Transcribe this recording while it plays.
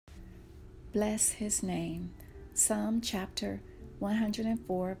Bless his name. Psalm chapter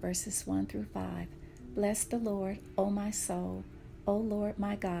 104, verses 1 through 5. Bless the Lord, O my soul. O Lord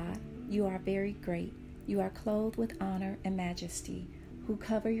my God, you are very great. You are clothed with honor and majesty, who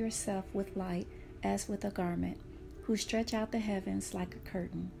cover yourself with light as with a garment, who stretch out the heavens like a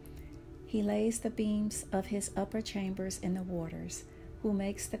curtain. He lays the beams of his upper chambers in the waters, who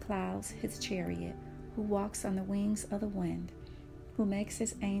makes the clouds his chariot, who walks on the wings of the wind, who makes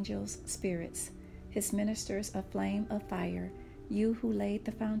his angels spirits, his ministers a flame of fire, you who laid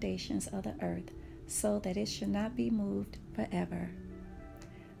the foundations of the earth, so that it should not be moved forever.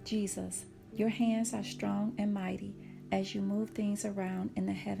 Jesus, your hands are strong and mighty as you move things around in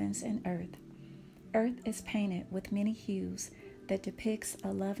the heavens and earth. Earth is painted with many hues that depicts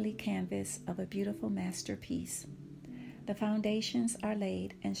a lovely canvas of a beautiful masterpiece. The foundations are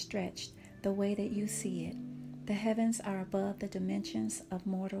laid and stretched the way that you see it. The heavens are above the dimensions of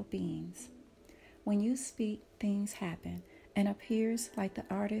mortal beings. When you speak, things happen, and appears like the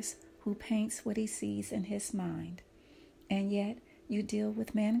artist who paints what he sees in his mind. And yet, you deal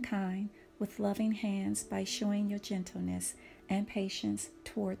with mankind with loving hands by showing your gentleness and patience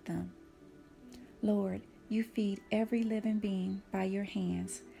toward them. Lord, you feed every living being by your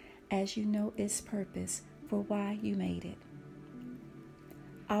hands, as you know its purpose for why you made it.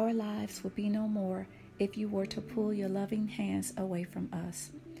 Our lives would be no more if you were to pull your loving hands away from us.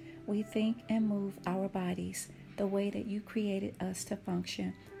 We think and move our bodies the way that you created us to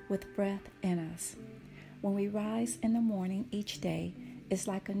function with breath in us. When we rise in the morning each day, it's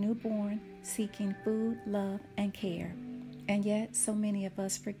like a newborn seeking food, love, and care. And yet, so many of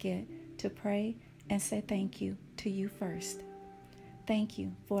us forget to pray and say thank you to you first. Thank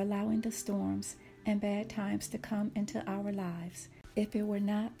you for allowing the storms and bad times to come into our lives. If it were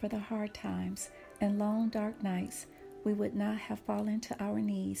not for the hard times and long dark nights, we would not have fallen to our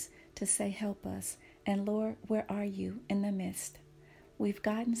knees to say help us, and Lord, where are you in the midst? We've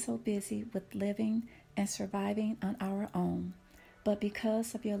gotten so busy with living and surviving on our own, but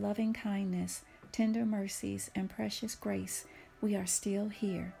because of your loving kindness, tender mercies, and precious grace, we are still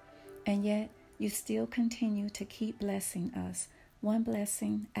here, and yet you still continue to keep blessing us, one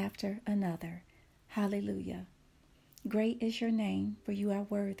blessing after another. Hallelujah. Great is your name, for you are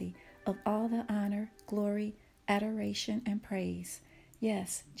worthy of all the honor, glory, adoration, and praise.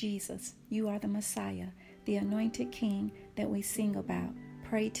 Yes, Jesus, you are the Messiah, the anointed King that we sing about,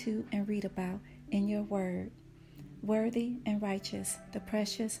 pray to, and read about in your word. Worthy and righteous, the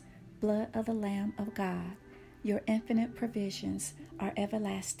precious blood of the Lamb of God. Your infinite provisions are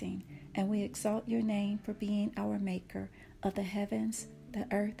everlasting, and we exalt your name for being our maker of the heavens, the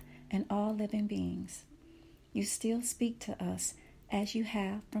earth, and all living beings. You still speak to us as you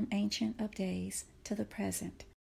have from ancient of days to the present.